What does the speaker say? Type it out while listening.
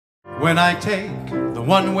when I take the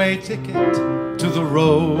one-way ticket to the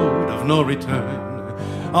road of no return.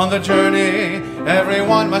 On the journey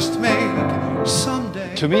everyone must make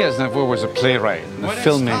someday. To me, Aznavour was a playwright, a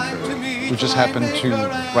filmmaker, who just happened to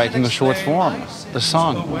write in the short form, the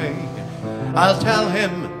song. I'll tell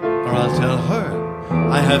him, or I'll tell her,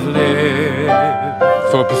 I have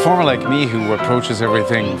lived. For a performer like me who approaches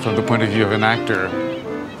everything from the point of view of an actor,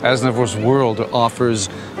 Aznavour's world offers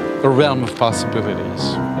a realm of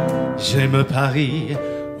possibilities. J'aime Paris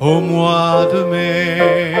au mois de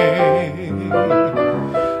mai,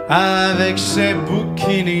 avec ses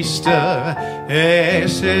bouquinistes et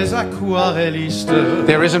ses aquarellistes.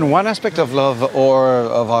 There isn't one aspect of love or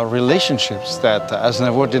of our relationships that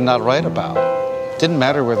Aznavour did not write about. It didn't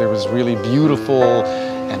matter whether it was really beautiful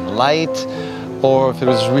and light or if it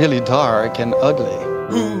was really dark and ugly.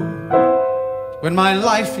 Who, when my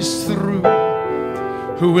life is through,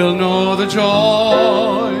 who will know the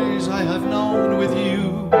joys I have known with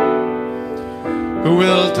you? Who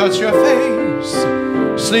will touch your face,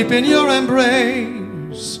 sleep in your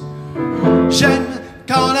embrace? J'aime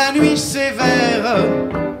quand la nuit sévère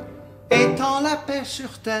étend la paix sur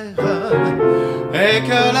terre et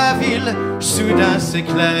que la ville soudain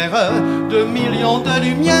s'éclaire de millions de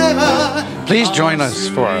lumières. Please join us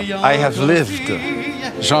for I Have Lived.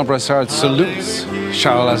 Jean Brassard salutes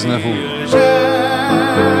Charles Aznavour.